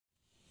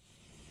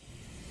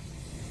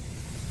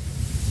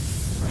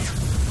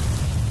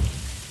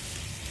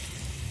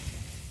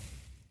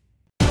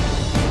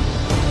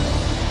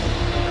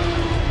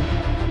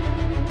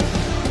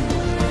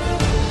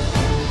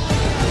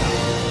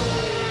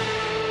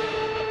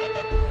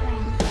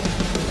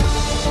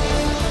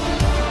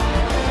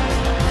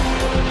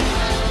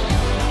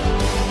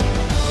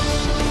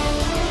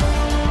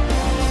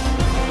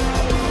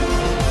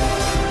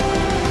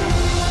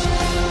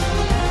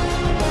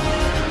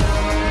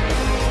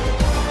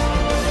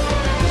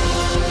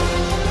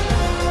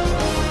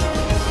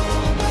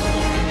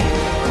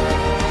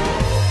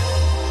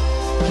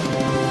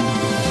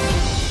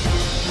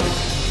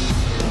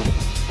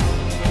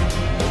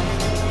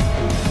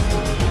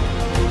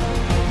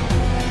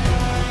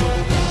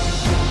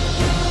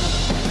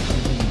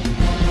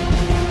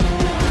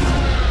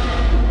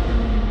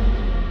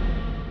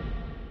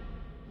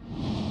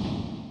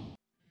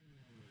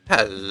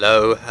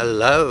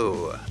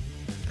Hello,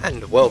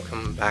 and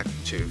welcome back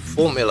to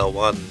Formula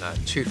 1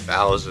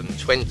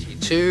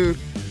 2022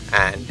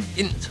 and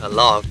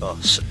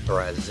Interlagos,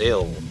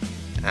 Brazil.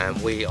 And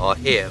we are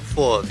here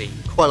for the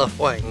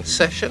qualifying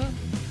session,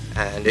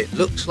 and it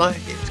looks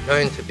like it's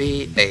going to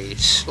be a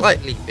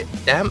slightly bit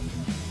damp,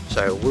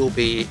 so we'll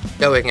be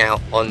going out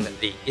on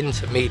the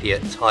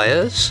intermediate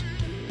tyres.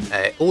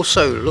 It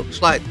also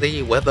looks like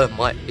the weather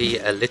might be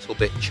a little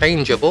bit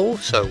changeable,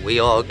 so we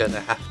are going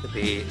to have to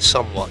be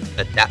somewhat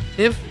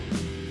adaptive.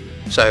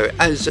 So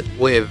as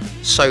with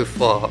so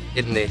far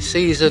in this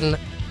season,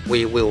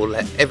 we will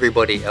let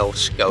everybody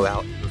else go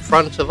out in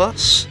front of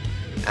us,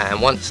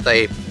 and once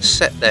they've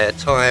set their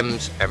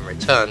times and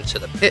return to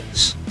the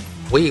pits,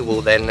 we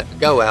will then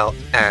go out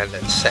and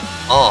set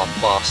our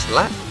fast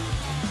lap.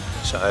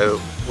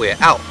 So we're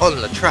out on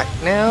the track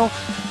now,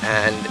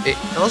 and it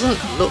doesn't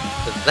look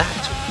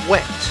that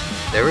wet.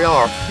 There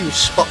are a few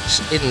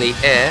spots in the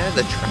air.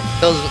 The track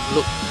doesn't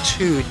look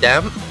too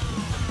damp,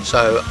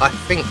 so I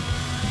think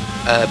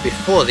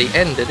before the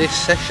end of this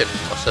session,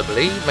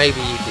 possibly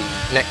maybe the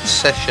next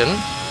session,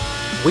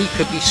 we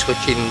could be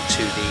switching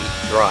to the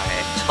dry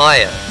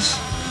tyres.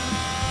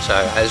 So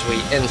as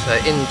we enter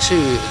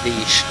into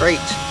the straight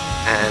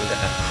and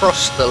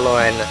across the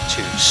line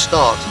to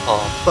start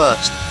our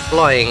first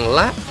flying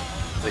lap,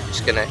 we're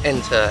just going to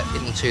enter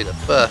into the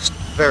first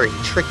very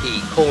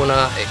tricky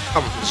corner. It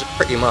comes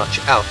pretty much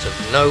out of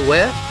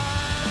nowhere.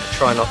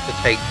 Try not to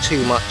take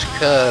too much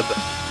curb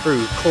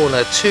through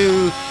corner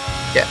 2.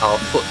 Get our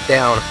foot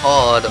down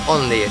hard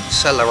on the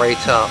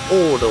accelerator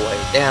all the way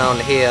down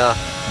here.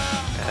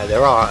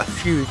 There are a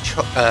few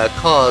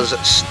cars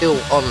still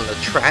on the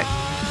track.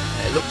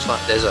 It looks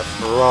like there's a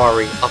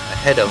Ferrari up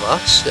ahead of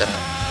us.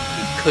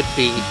 He could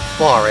be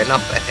far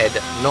enough ahead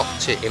not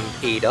to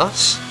impede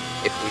us,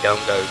 if we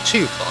don't go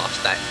too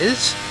fast, that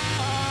is.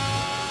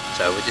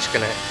 So we're just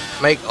going to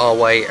make our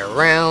way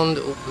around.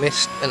 Oh,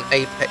 missed an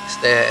apex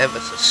there ever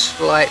so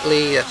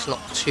slightly. That's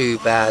not too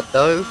bad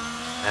though.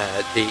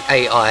 The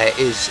AI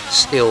is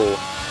still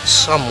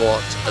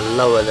somewhat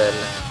lower than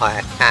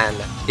I can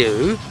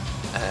do.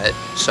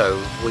 So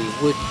we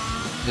would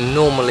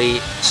normally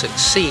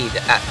succeed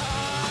at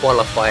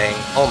qualifying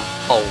on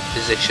pole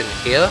position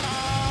here.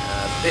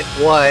 A bit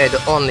wide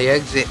on the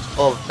exit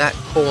of that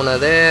corner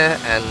there,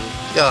 and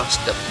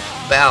just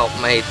about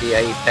made the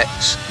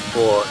apex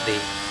for the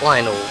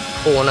final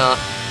corner,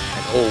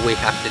 and all we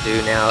have to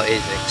do now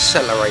is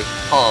accelerate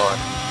hard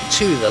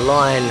to the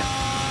line,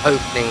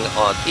 opening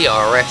our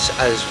DRS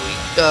as we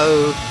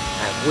go,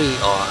 and we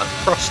are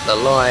across the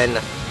line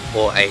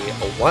for a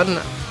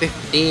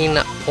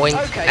 1:15.8.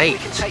 Okay,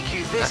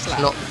 that's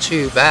not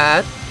too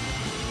bad.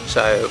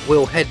 So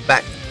we'll head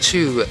back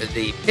to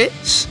the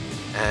pits,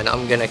 and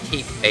I'm going to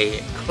keep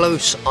a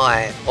close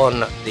eye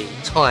on the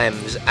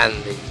times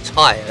and the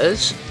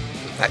tyres. In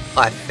fact,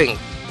 I think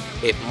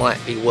it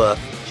might be worth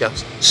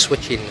just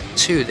switching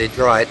to the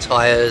dry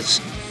tyres,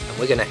 and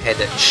we're going to head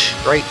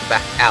straight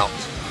back out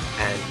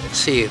and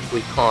see if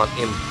we can't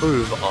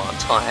improve our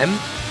time,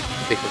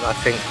 because I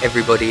think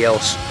everybody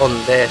else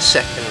on their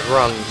second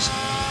runs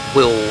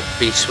will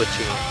be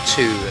switching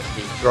to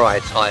the dry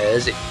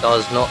tyres. It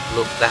does not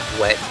look that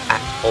wet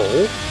at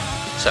all,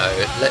 so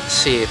let's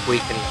see if we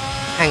can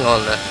hang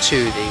on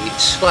to the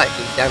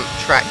slightly damp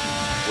track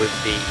with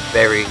the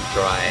very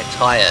dry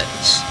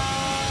tyres.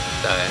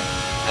 So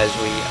as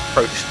we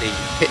approach the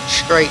pit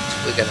straight,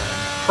 we're going to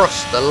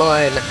cross the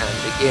line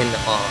and begin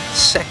our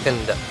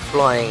second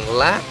flying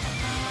lap,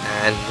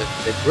 and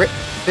the grip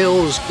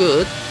feels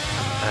good.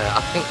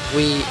 I think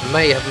we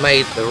may have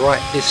made the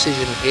right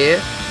decision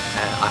here.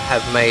 I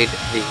have made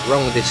the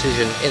wrong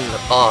decision in the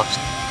past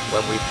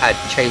when we've had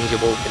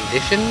changeable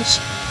conditions,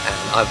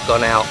 and I've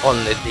gone out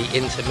on the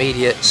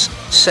intermediates,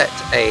 set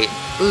a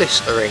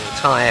blistering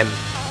time,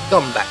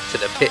 gone back to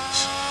the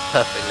pits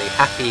perfectly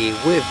happy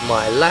with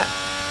my lap,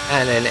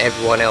 and then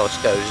everyone else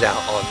goes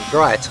out on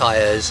dry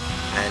tyres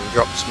and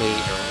drops me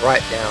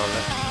right down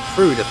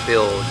through the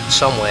field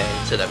somewhere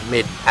into the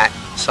mid-pack,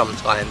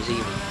 sometimes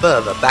even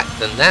further back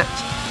than that,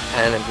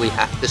 and we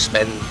have to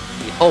spend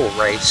the whole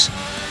race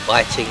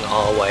fighting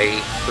our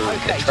way through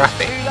the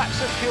traffic. Just 2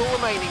 laps of fuel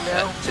remaining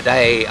now.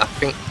 Today I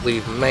think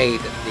we've made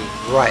the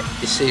right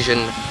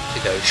decision to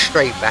go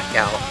straight back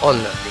out on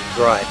the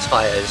dry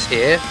tyres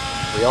here.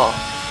 We are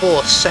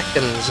 4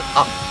 seconds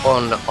up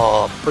on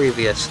our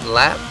previous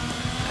lap,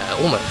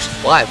 almost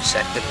 5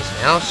 seconds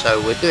now, so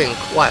we're doing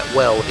quite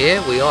well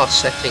here. We are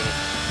setting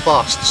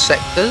fast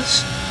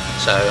sectors,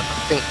 so I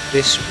think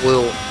this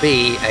will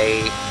be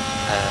a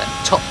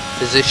top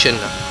position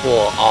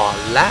for our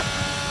lap.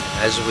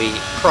 As we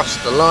cross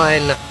the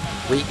line,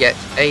 we get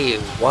a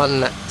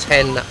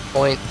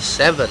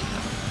 1:10.7.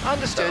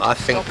 Understood. So I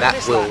think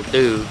that will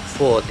do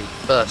for the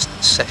first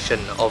session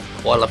of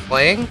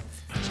qualifying.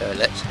 So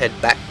let's head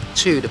back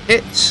to the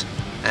pits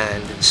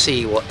and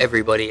see what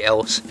everybody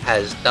else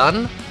has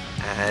done.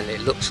 And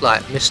it looks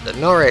like Mr.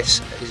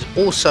 Norris has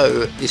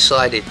also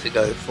decided to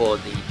go for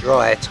the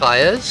dry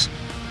tyres,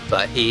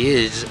 but he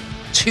is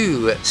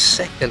 2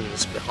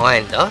 seconds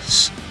behind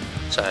us.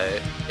 So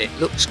it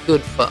looks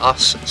good for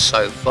us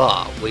so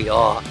far. We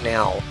are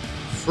now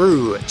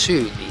through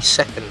to the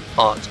second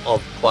part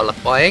of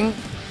qualifying,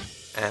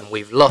 and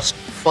we've lost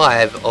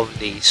 5 of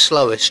the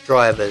slowest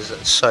drivers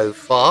so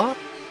far.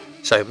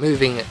 So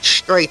moving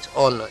straight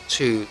on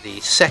to the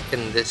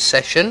second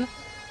session,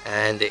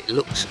 and it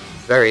looks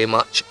very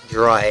much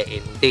dry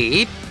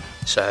indeed.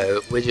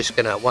 So we're just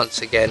going to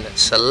once again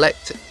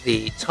select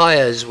the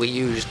tyres we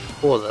used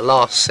for the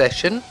last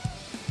session.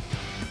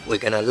 We're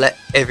going to let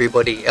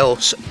everybody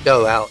else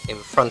go out in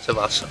front of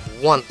us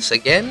once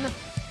again,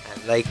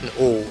 and they can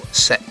all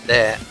set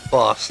their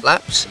fast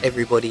laps.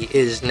 Everybody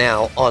is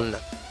now on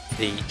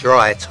the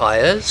dry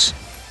tyres,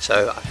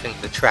 so I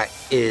think the track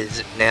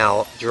is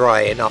now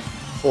dry enough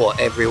for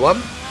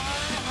everyone.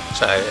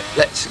 So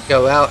let's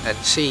go out and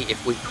see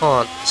if we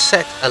can't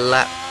set a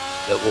lap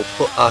that will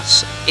put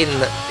us in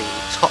the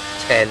top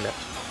 10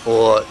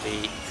 for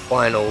the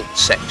final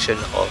section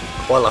of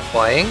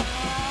qualifying.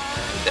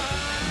 And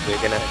we're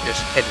going to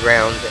just head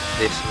round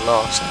this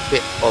last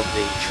bit of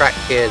the track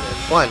here, the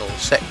final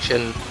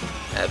section,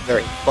 a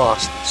very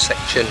fast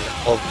section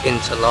of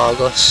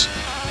Interlagos.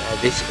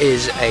 This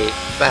is a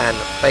fan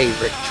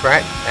favourite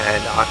track,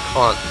 and I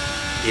can't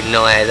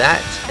deny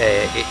that.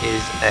 It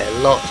is a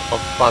lot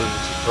of fun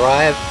to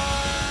drive.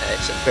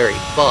 It's a very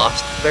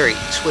fast, very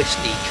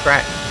twisty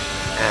track,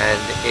 and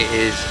it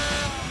is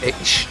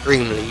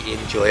extremely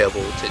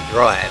enjoyable to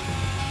drive.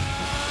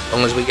 As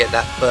long as we get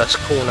that first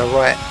corner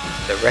right,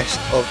 the rest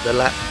of the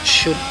lap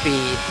should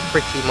be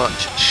pretty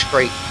much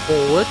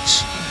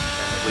straightforwards.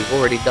 We've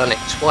already done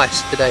it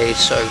twice today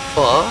so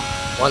far,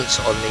 once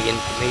on the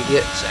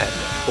intermediates and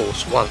of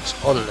course once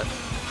on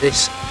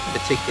this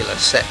particular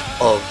set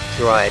of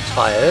dry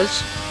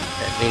tyres.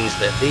 That means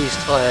that these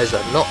tyres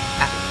are not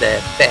at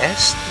their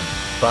best,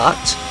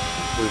 but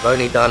we've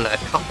only done a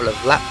couple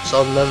of laps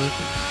on them,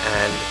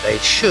 and they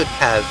should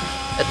have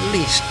at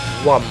least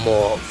one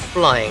more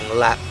flying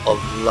lap of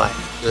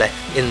life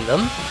left in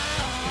them.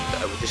 So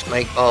we'll just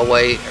make our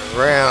way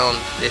around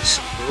this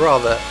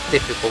rather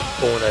difficult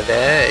corner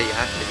there. You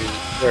have to be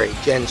very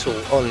gentle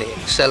on the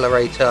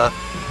accelerator,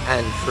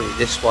 and through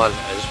this one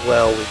as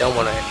well. We don't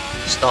want to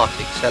start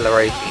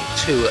accelerating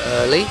too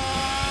early.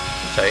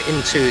 So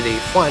into the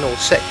final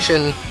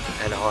section,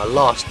 and our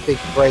last big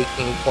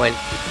braking point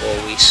before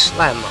we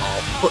slam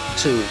our foot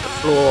to the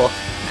floor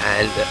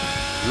and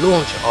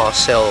launch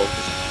ourselves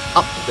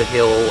up the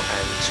hill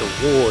and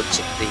towards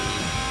the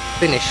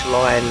finish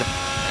line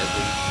as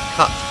we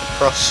cut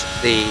across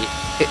the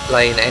pit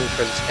lane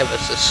entrance ever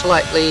so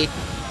slightly,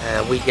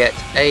 and we get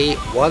a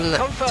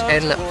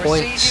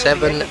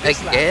 1:10.7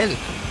 again.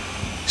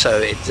 So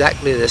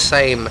exactly the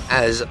same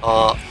as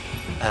our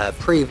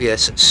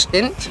previous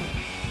stint.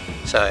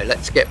 So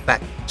let's get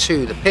back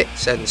to the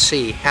pits and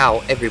see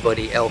how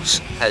everybody else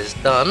has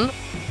done.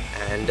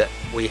 And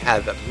we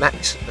have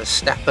Max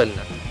Verstappen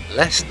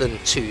less than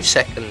 2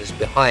 seconds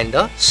behind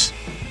us,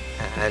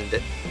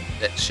 and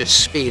let's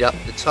just speed up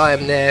the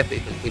time there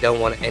because we don't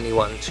want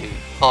anyone to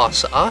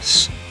pass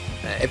us.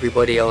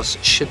 Everybody else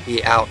should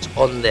be out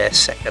on their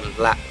second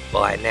lap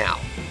by now.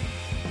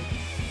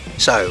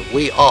 So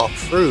we are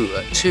through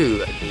to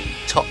the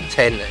top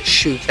 10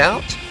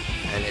 shootout,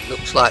 and it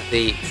looks like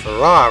the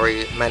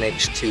Ferrari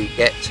managed to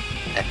get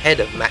ahead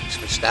of Max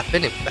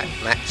Verstappen. In fact,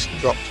 Max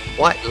dropped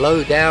quite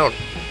low down.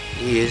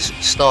 He is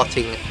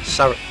starting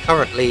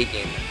currently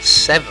in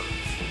 7th.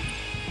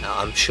 Now,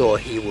 I'm sure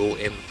he will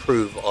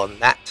improve on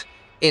that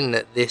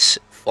in this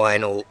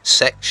final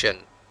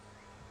section.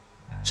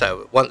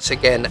 So once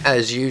again,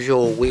 as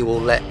usual, we will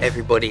let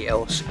everybody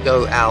else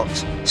go out,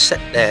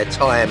 set their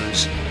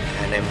times,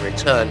 and then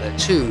return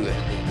to the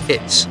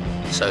pits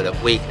so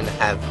that we can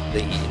have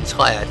the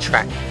entire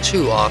track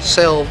to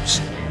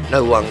ourselves.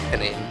 No one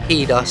can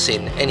impede us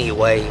in any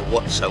way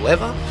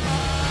whatsoever.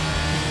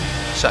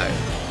 So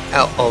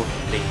out of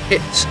the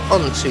pits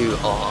onto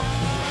our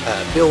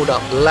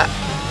build-up lap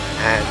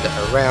and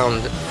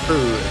around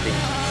through the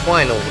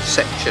final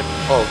section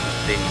of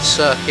the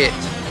circuit,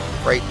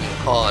 braking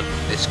hard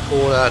for this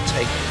corner,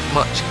 taking as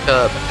much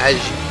curb as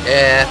you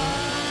dare,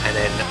 and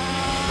then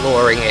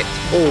flooring it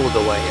all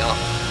the way up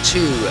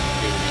to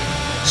the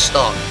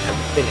start and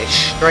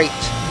finish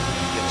straight.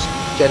 Just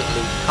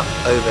gently cut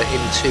over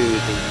into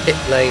the pit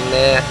lane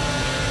there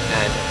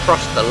and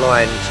across the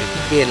line to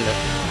begin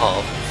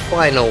our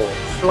final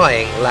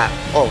flying lap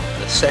of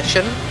the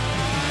session.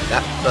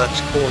 That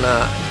first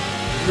corner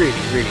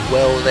really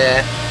well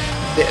there.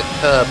 Bit of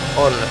curb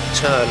on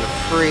turn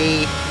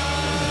 3,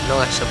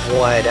 nice and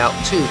wide out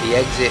to the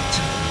exit,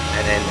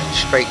 and then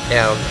straight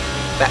down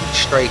back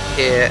straight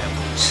here, and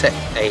we'll set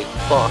a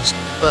fast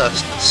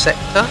first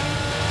sector,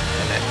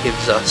 and that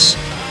gives us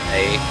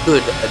a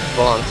good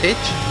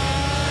advantage.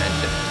 And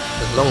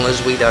as long as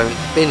we don't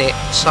bin it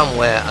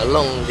somewhere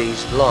along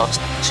these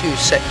last 2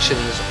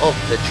 sections of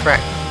the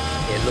track,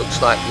 it looks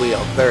like we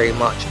are very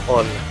much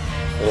on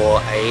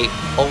for a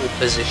pole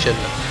position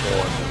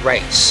for the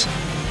race.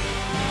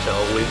 So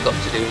all we've got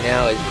to do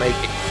now is make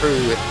it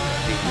through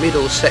the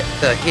middle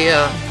sector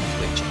here,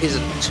 which which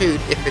isn't too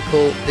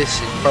difficult.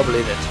 This is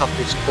probably the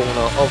toughest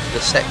corner of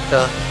the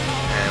sector,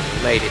 and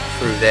we made it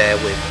through there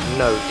with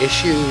no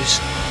issues.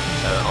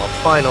 So our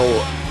final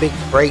big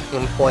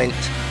braking point,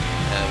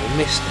 we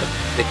missed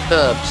the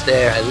curbs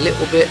there a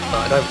little bit,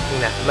 but I don't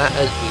think that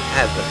matters. We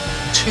have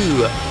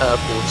 2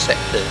 purple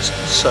sectors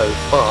so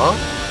far,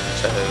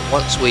 so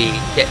once we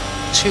get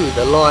to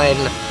the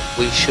line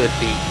we should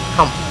be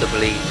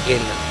comfortably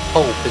in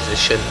pole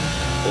position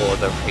for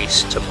the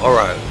race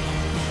tomorrow.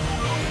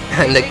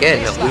 And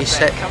again we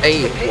set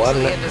a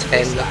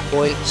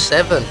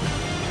 1:10.7.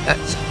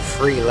 that's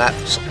 3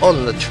 laps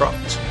on the trot.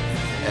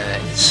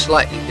 It's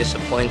slightly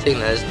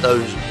disappointing as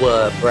those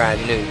were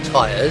brand new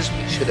tyres.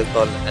 We should have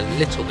gone a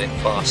little bit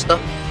faster,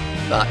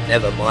 but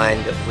never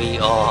mind. We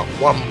are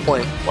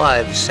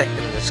 1.5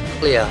 seconds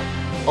clear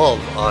of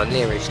our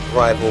nearest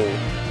rival,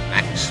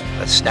 Max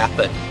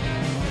Verstappen.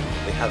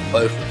 We have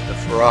both of the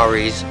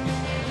Ferraris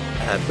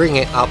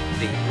bringing up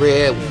the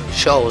rear with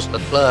Charles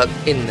Leclerc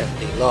in the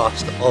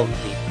last of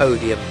the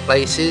podium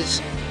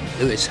places.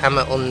 Lewis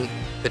Hamilton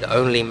could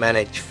only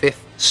manage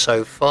 5th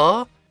so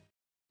far.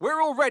 We're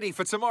all ready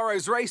for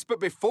tomorrow's race, but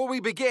before we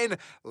begin,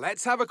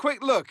 let's have a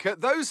quick look at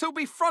those who'll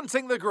be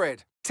fronting the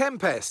grid.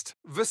 Tempest,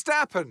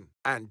 Verstappen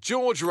and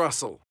George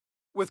Russell.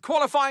 With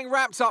qualifying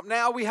wrapped up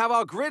now, we have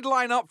our grid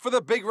lineup for the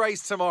big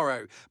race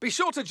tomorrow. Be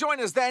sure to join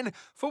us then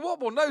for what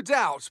will no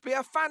doubt be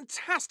a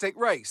fantastic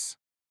race.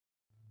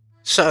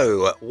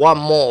 So, one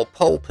more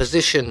pole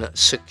position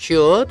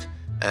secured.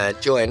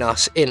 Join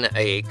us in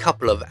a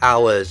couple of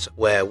hours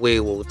where we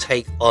will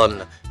take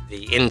on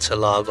the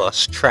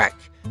Interlagos track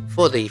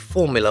for the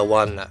Formula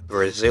 1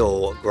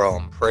 Brazil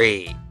Grand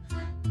Prix.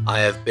 I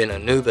have been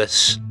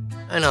Anubis,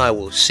 and I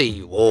will see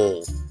you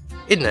all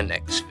in the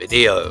next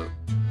video.